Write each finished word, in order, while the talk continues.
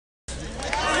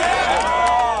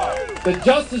The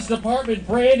Justice Department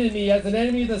branded me as an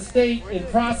enemy of the state and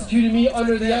prosecuted me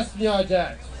under the Espionage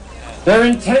Act. Their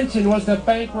intention was to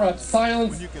bankrupt,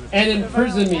 silence, and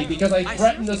imprison me because I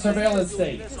threatened the surveillance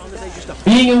state.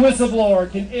 Being a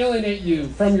whistleblower can alienate you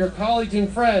from your colleagues and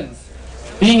friends.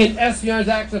 Being an Espionage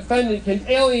Act defendant can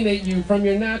alienate you from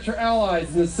your natural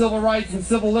allies in the civil rights and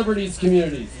civil liberties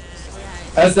communities.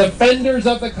 As defenders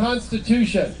of the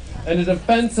Constitution and the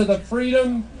defense of the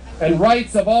freedom and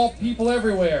rights of all people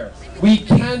everywhere, we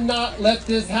cannot let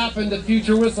this happen to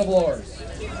future whistleblowers.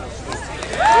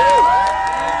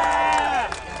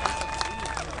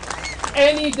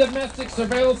 Any domestic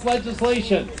surveillance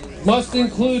legislation must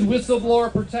include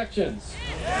whistleblower protections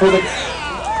for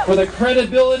the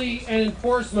credibility and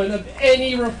enforcement of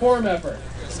any reform effort.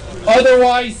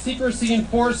 Otherwise, secrecy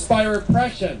enforced by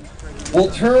repression will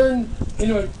turn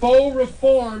into a faux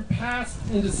reform passed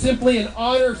into simply an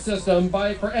honor system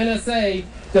for NSA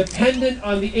dependent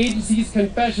on the agency's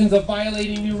confessions of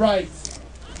violating new rights.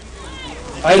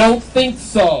 I don't think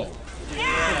so.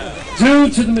 Due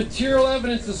to the material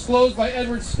evidence disclosed by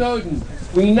Edward Snowden,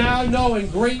 we now know in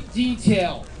great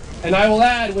detail, and I will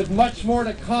add with much more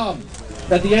to come,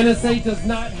 that the NSA does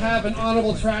not have an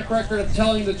honorable track record of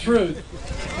telling the truth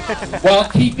while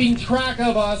keeping track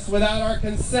of us without our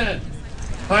consent,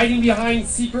 hiding behind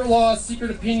secret laws,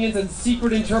 secret opinions, and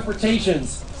secret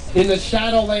interpretations in the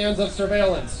shadowlands of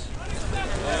surveillance.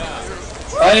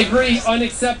 I agree,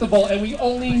 unacceptable, and we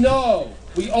only know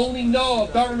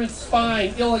of government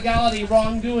spying, illegality,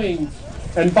 wrongdoing,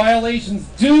 and violations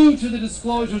due to the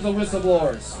disclosures of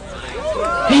whistleblowers.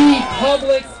 The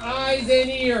public's eyes and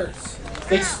ears,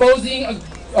 exposing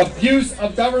abuse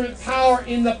of government power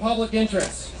in the public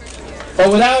interest. But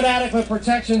without adequate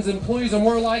protections, employees are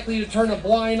more likely to turn a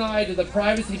blind eye to the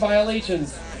privacy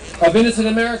violations of innocent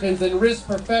Americans and risk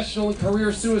professional and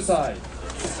career suicide.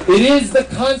 It is the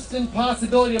constant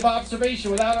possibility of observation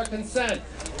without our consent,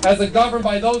 as a governed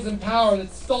by those in power,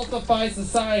 that stultifies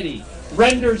society,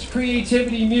 renders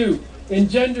creativity mute,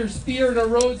 engenders fear and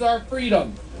erodes our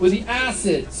freedom, with the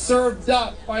acid served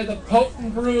up by the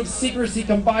potent brew of secrecy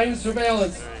combined with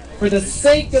surveillance for the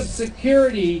sake of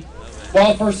security,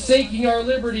 while forsaking our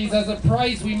liberties as a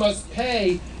price we must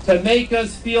pay to make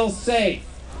us feel safe.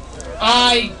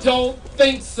 I don't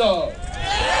think so.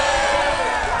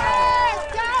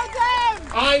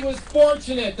 I was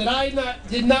fortunate that I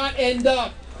did not end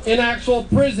up in actual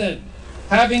prison,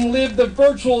 having lived the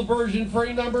virtual version for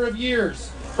a number of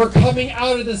years, for coming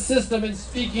out of the system and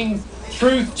speaking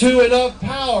truth to and of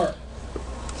power.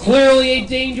 Clearly a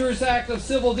dangerous act of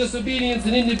civil disobedience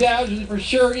and individuality for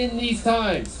sure in these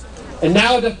times, and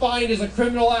now defined as a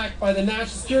criminal act by the national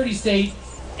security state,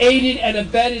 aided and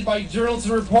abetted by journalists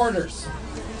and reporters,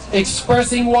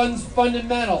 expressing one's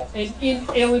fundamental and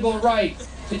inalienable right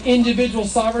to individual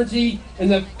sovereignty in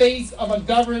the face of a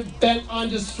government bent on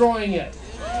destroying it.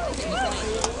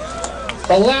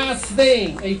 The last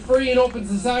thing a free and open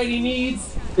society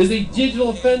needs is a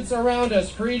digital fence around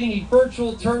us, creating a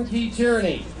virtual turnkey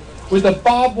tyranny, with the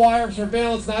barbed wire of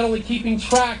surveillance not only keeping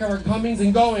track of our comings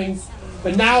and goings,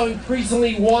 but now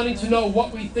increasingly wanting to know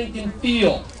what we think and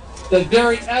feel, the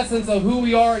very essence of who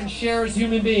we are and share as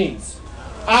human beings.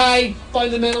 I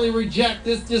fundamentally reject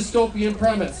this dystopian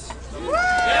premise.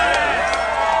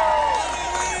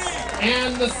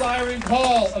 And the siren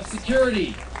call of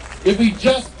security. If we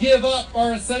just give up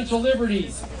our essential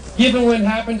liberties, given what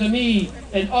happened to me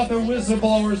and other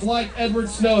whistleblowers like Edward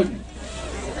Snowden.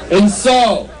 And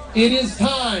so, it is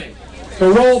time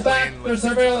to roll back the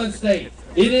surveillance state.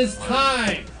 It is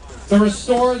time to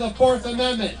restore the Fourth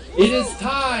Amendment. It is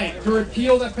time to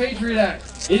repeal the Patriot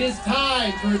Act. It is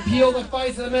time to repeal the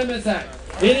FISA Amendments Act.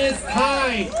 It is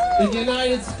time that the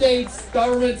United States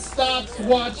government stops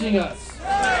watching us.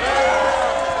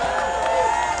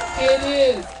 It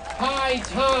is high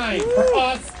time for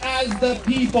us as the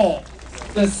people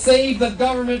to save the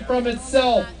government from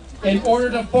itself in order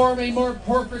to form a more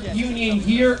perfect union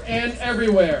here and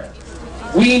everywhere.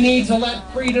 We need to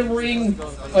let freedom ring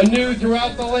anew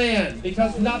throughout the land,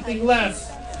 because nothing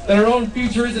less than our own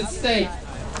future is at stake.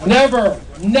 Never,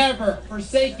 never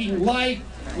forsaking life,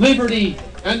 liberty,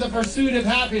 and the pursuit of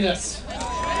happiness.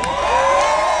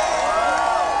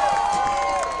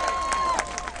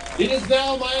 It is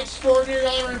now my extraordinary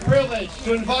honor and privilege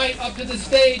to invite up to the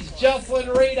stage Jesselyn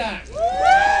Radack,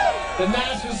 the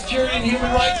National Security and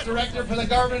Human Rights Director for the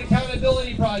Government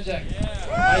Accountability Project.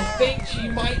 I think she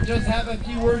might just have a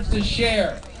few words to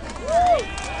share.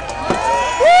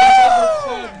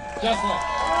 Jesselyn.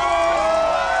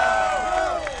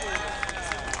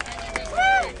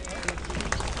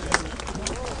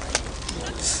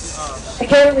 I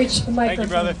can't reach the microphone. Thank you,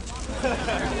 brother.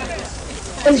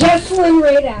 I'm Jesselyn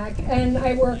Radack, and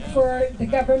I work for the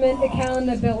Government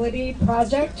Accountability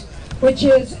Project, which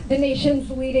is the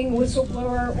nation's leading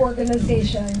whistleblower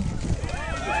organization.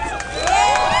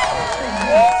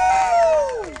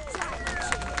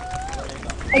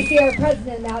 I see our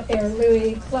president out there,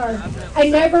 Louis Clark. I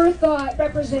never thought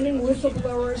representing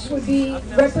whistleblowers would be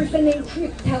representing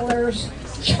truth tellers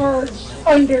charged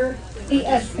under the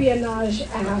Espionage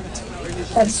Act.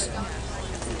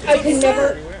 I could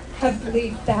never have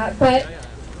believed that, but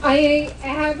I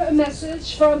have a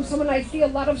message from someone. I see a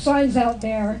lot of signs out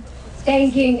there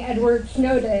thanking Edward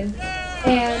Snowden,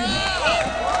 and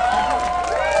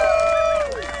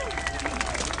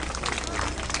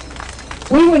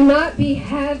we would not be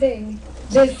having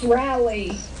this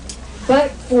rally but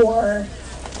for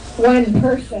one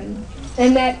person,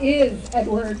 and that is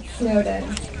Edward Snowden.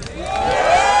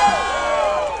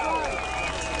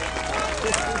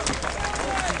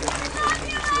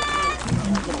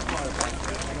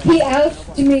 He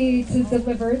asked me to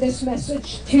deliver this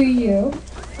message to you,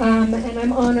 and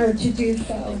I'm honored to do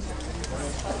so.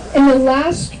 In the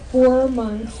last 4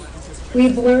 months,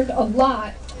 we've learned a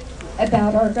lot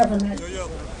about our government.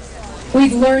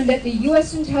 We've learned that the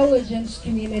U.S. intelligence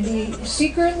community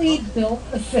secretly built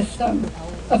a system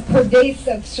of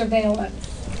pervasive surveillance.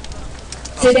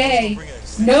 Today,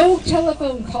 no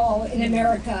telephone call in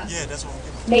America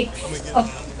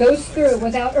goes through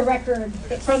without a record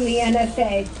from the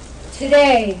NSA.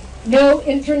 Today, no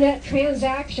internet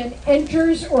transaction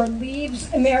enters or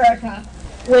leaves America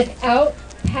without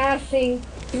passing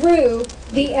through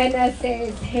the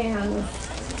NSA's hands.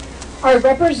 Our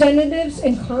representatives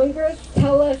in Congress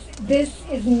tell us this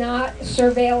is not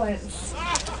surveillance.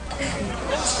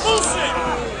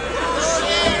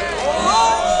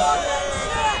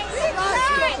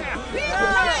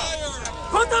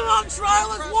 Put them on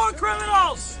trial as war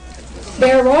criminals!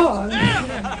 They're wrong.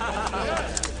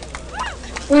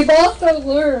 We've also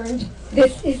learned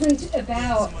this isn't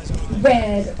about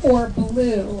red or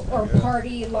blue or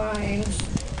party lines.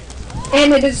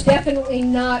 And it is definitely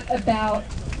not about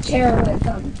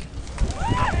terrorism.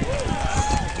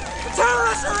 The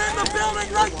terrorists are in the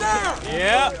building right there!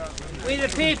 Yeah. We the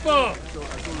people.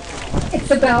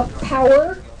 It's about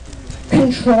power,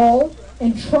 control,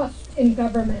 and trust in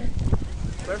government.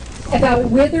 About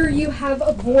whether you have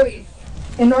a voice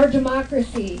in our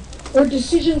democracy or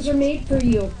decisions are made for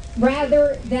you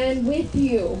rather than with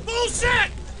you.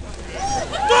 Bullshit!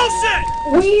 Bullshit!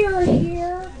 We are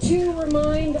here to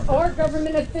remind our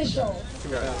government officials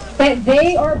that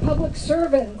they are public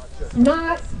servants,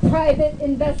 not private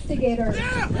investigators.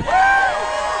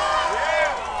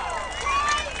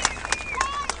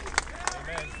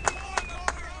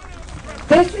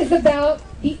 This is about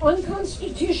the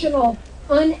unconstitutional,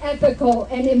 unethical,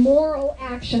 and immoral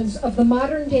actions of the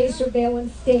modern-day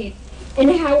surveillance state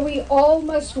and how we all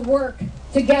must work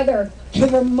together to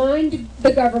remind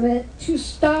the government to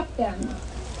stop them.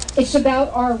 It's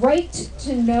about our right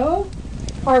to know,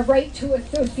 our right to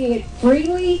associate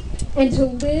freely, and to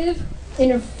live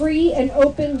in a free and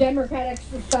open democratic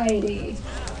society.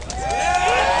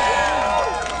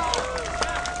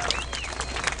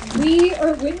 We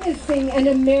are witnessing an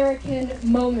American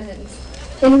moment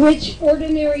in which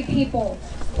ordinary people,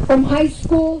 from high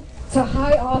school to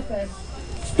high office,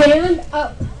 stand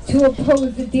up to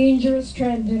oppose the dangerous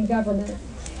trend in government.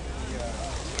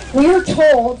 We are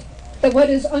told that what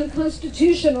is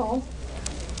unconstitutional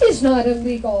is not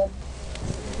illegal,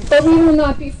 but we will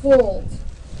not be fooled.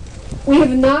 We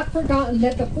have not forgotten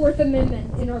that the Fourth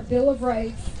Amendment in our Bill of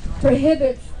Rights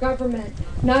prohibits government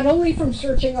not only from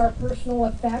searching our personal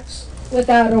effects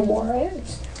without a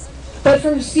warrant, but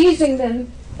from seizing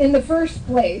them in the first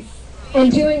place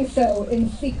and doing so in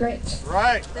secret.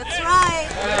 Right. That's right.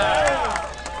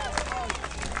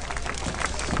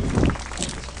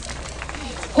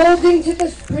 Holding to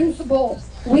this principle,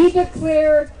 we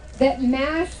declare that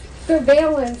mass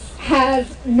surveillance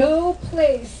has no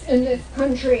place in this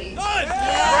country.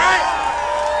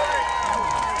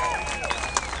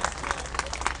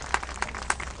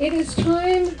 It is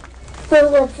time for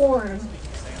reform.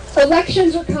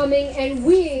 Elections are coming and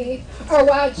we are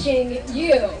watching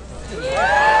you.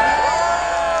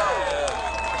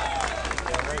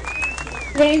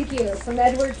 Thank you from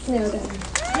Edward Snowden.